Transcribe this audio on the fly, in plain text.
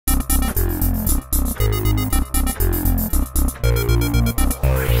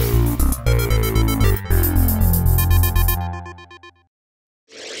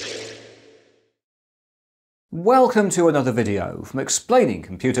Welcome to another video from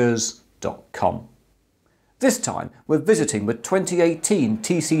explainingcomputers.com. This time we're visiting the 2018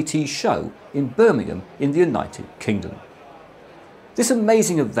 TCT Show in Birmingham in the United Kingdom. This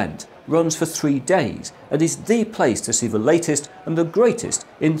amazing event runs for 3 days and is the place to see the latest and the greatest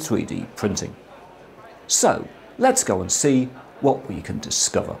in 3D printing. So let's go and see what we can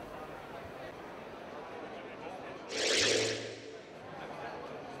discover.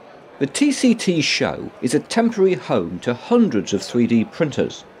 The TCT Show is a temporary home to hundreds of 3D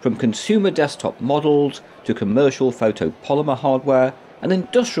printers, from consumer desktop models to commercial photopolymer hardware and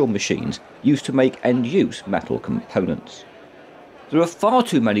industrial machines used to make end-use metal components. There are far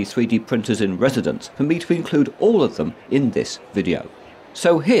too many 3D printers in residence for me to include all of them in this video,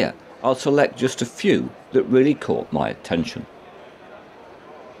 so here I'll select just a few that really caught my attention.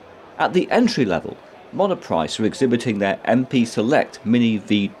 At the entry level, Monoprice are exhibiting their MP Select Mini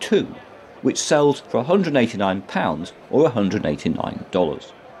V2, which sells for £189 or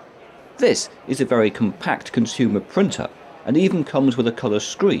 $189. This is a very compact consumer printer and even comes with a colour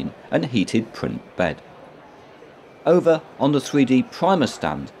screen and heated print bed. Over on the 3D Prima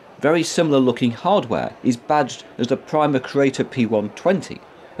stand, very similar looking hardware is badged as the PrimaCreator P120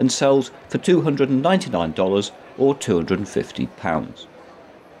 and sells for $299 or £250.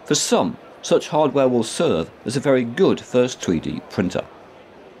 For some, such hardware will serve as a very good first 3D printer.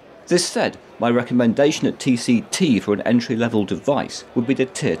 This said, my recommendation at TCT for an entry-level device would be the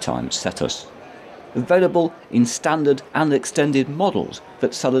Tiertime Cetus. Available in standard and extended models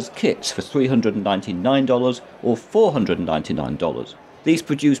that sell as kits for $399 or $499, these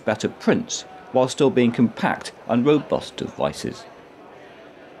produce better prints while still being compact and robust devices.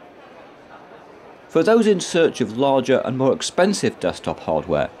 For those in search of larger and more expensive desktop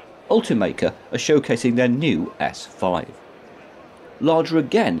hardware, Ultimaker are showcasing their new S5. Larger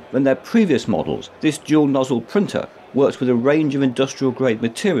again than their previous models, this dual nozzle printer works with a range of industrial grade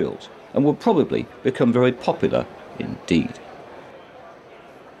materials and will probably become very popular indeed.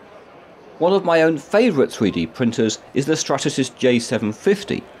 One of my own favourite 3D printers is the Stratasys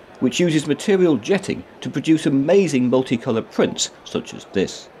J750, which uses material jetting to produce amazing multicolour prints such as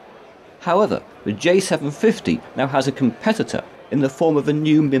this. However, the J750 now has a competitor in the form of a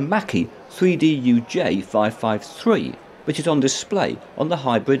new Mimaki 3D J553, which is on display on the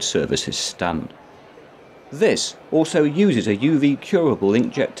Hybrid Services stand. This also uses a UV curable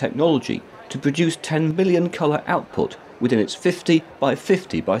inkjet technology to produce 10 million colour output within its 50 by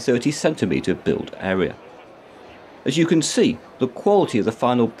 50 by 30 centimetre build area. As you can see, the quality of the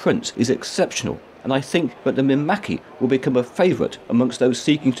final print is exceptional, and I think that the Mimaki will become a favourite amongst those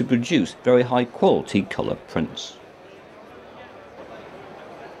seeking to produce very high quality colour prints.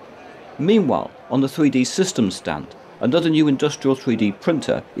 Meanwhile, on the 3D Systems stand, another new industrial 3D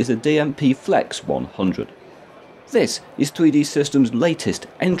printer is the DMP Flex 100. This is 3D Systems' latest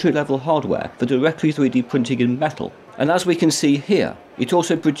entry-level hardware for directly 3D printing in metal, and as we can see here, it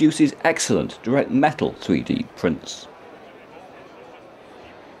also produces excellent direct metal 3D prints.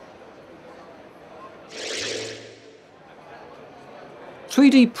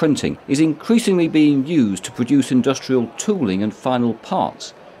 "3D printing is increasingly being used to produce industrial tooling and final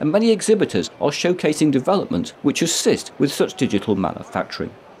parts, and many exhibitors are showcasing developments which assist with such digital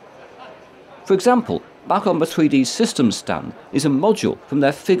manufacturing. For example, back on the 3D Systems stand is a module from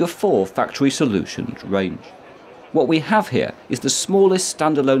their Figure 4 Factory Solutions range. What we have here is the smallest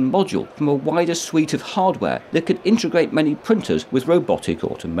standalone module from a wider suite of hardware that could integrate many printers with robotic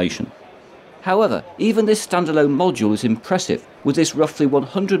automation. However, even this standalone module is impressive, with this roughly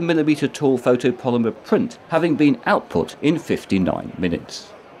 100mm tall photopolymer print having been output in 59 minutes.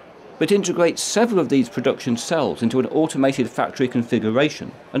 But integrates several of these production cells into an automated factory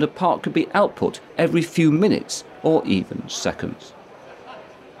configuration, and a part could be output every few minutes or even seconds.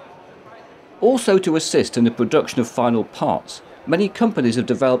 Also, to assist in the production of final parts, many companies have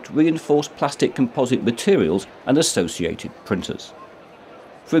developed reinforced plastic composite materials and associated printers.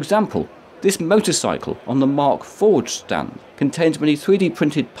 For example, this motorcycle on the Markforged stand contains many 3D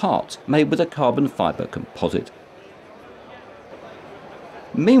printed parts made with a carbon fibre composite.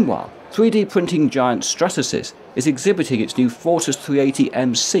 Meanwhile, 3D printing giant Stratasys is exhibiting its new Fortus 380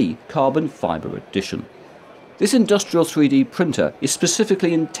 MC carbon fibre edition. This industrial 3D printer is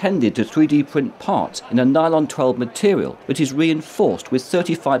specifically intended to 3D print parts in a nylon 12 material that is reinforced with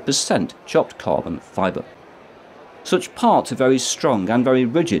 35% chopped carbon fibre. Such parts are very strong and very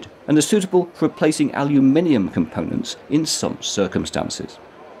rigid and are suitable for replacing aluminium components in some circumstances.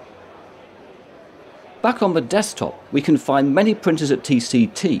 Back on the desktop, we can find many printers at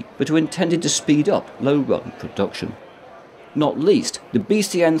TCT that are intended to speed up low-run production. Not least, the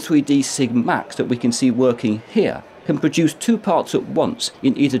BCN3D Sigmax that we can see working here can produce 2 parts at once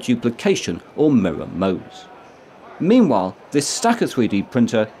in either duplication or mirror modes. Meanwhile, this Stacker 3D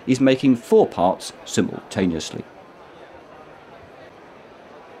printer is making 4 parts simultaneously.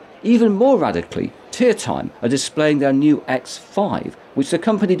 Even more radically, Tiertime are displaying their new X5, which the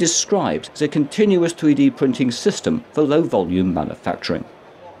company describes as a continuous 3D printing system for low-volume manufacturing.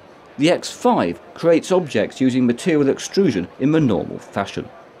 The X5 creates objects using material extrusion in the normal fashion.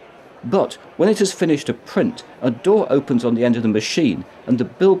 But when it has finished a print, a door opens on the end of the machine and the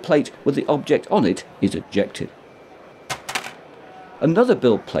build plate with the object on it is ejected. Another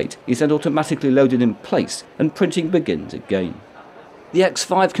build plate is then automatically loaded in place and printing begins again. The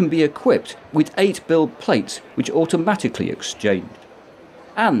X5 can be equipped with 8 build plates which are automatically exchanged.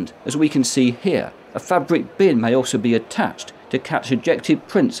 And, as we can see here, a fabric bin may also be attached to catch ejected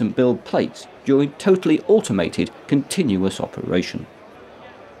prints and build plates during totally automated continuous operation.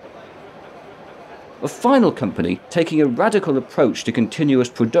 A final company taking a radical approach to continuous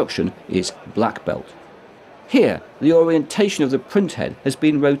production is Black Belt. Here, the orientation of the printhead has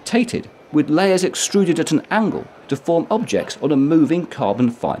been rotated with layers extruded at an angle to form objects on a moving carbon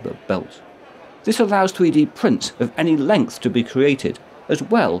fibre belt. This allows 3D prints of any length to be created, as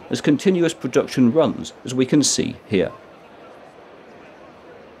well as continuous production runs, as we can see here.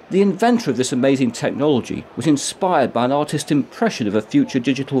 The inventor of this amazing technology was inspired by an artist's impression of a future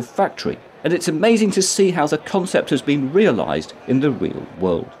digital factory, and it's amazing to see how the concept has been realised in the real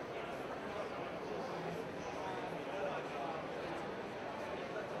world.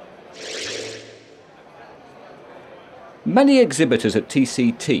 Many exhibitors at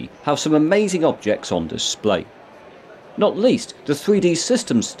TCT have some amazing objects on display. Not least, the 3D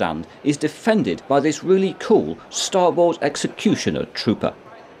Systems stand is defended by this really cool Star Wars Executioner Trooper.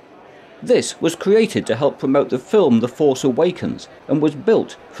 This was created to help promote the film The Force Awakens and was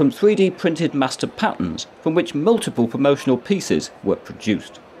built from 3D printed master patterns from which multiple promotional pieces were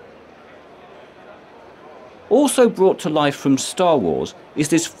produced. Also brought to life from Star Wars is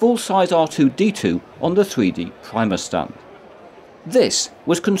this full-size R2-D2 on the 3D Prima stand. This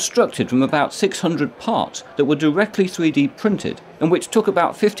was constructed from about 600 parts that were directly 3D printed and which took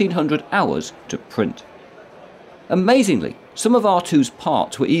about 1500 hours to print. Amazingly, some of R2's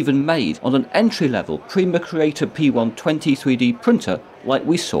parts were even made on an entry-level PrimaCreator P120 3D printer like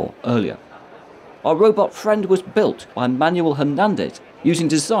we saw earlier. Our robot friend was built by Manuel Hernandez using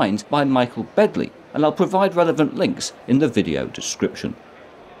designs by Michael Beddeley, and I'll provide relevant links in the video description.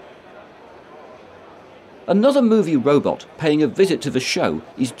 Another movie robot paying a visit to the show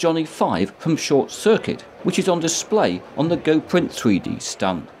is Johnny 5 from Short Circuit, which is on display on the GoPrint 3D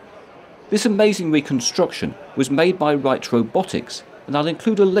stand. This amazing reconstruction was made by WrightsRobotics, and I'll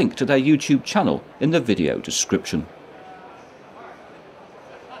include a link to their YouTube channel in the video description.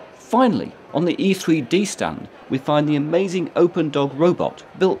 Finally, on the E3D stand, we find the amazing OpenDog robot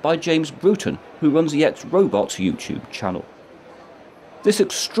built by James Bruton, who runs the XRobots YouTube channel. This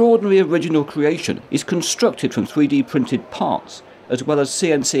extraordinary original creation is constructed from 3D printed parts, as well as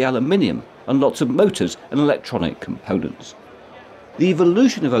CNC aluminium and lots of motors and electronic components. The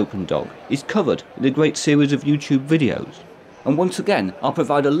evolution of OpenDog is covered in a great series of YouTube videos, and once again I'll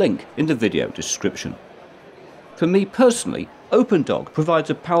provide a link in the video description. For me personally, OpenDog provides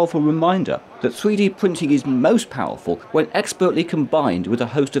a powerful reminder that 3D printing is most powerful when expertly combined with a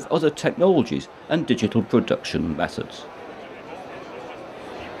host of other technologies and digital production methods.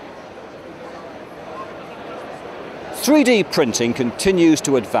 3D printing continues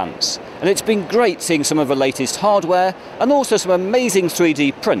to advance, and it's been great seeing some of the latest hardware and also some amazing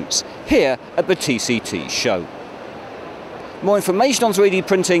 3D prints here at the TCT Show. More information on 3D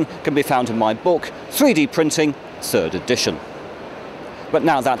printing can be found in my book, 3D Printing, 3rd edition. But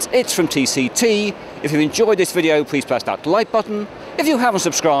now that's it from TCT. If you've enjoyed this video, please press that like button. If you haven't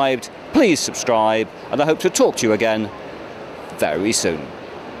subscribed, please subscribe, and I hope to talk to you again very soon.